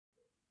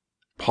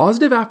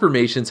Positive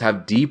affirmations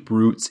have deep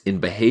roots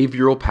in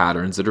behavioral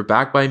patterns that are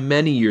backed by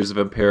many years of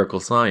empirical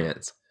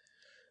science.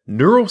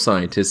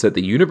 Neuroscientists at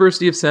the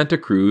University of Santa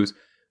Cruz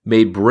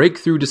made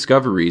breakthrough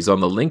discoveries on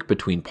the link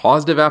between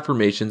positive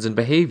affirmations and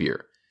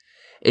behavior.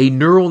 A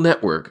neural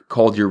network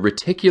called your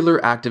reticular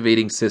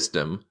activating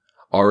system,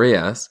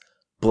 RAS,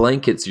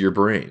 blankets your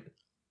brain.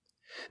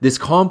 This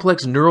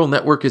complex neural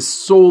network is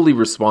solely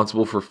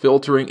responsible for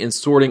filtering and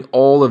sorting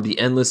all of the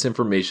endless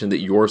information that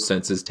your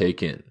senses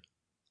take in.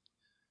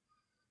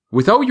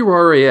 Without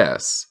your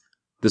RAS,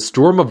 the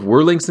storm of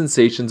whirling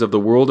sensations of the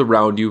world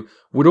around you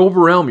would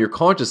overwhelm your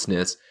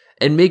consciousness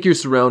and make your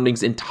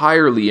surroundings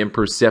entirely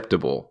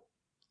imperceptible.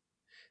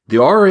 The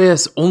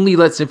RAS only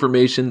lets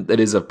information that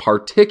is of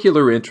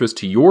particular interest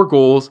to your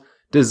goals,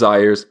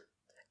 desires,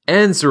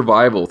 and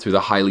survival through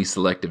the highly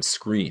selective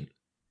screen.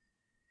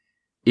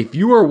 If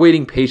you are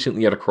waiting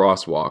patiently at a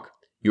crosswalk,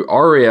 your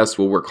RAS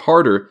will work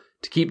harder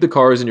to keep the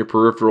cars in your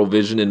peripheral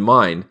vision in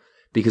mind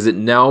because it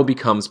now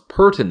becomes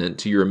pertinent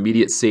to your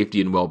immediate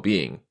safety and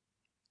well-being.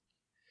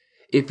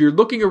 If you're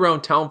looking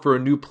around town for a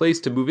new place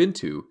to move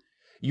into,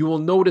 you will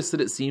notice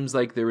that it seems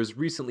like there has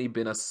recently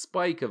been a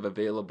spike of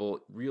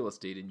available real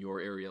estate in your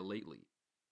area lately.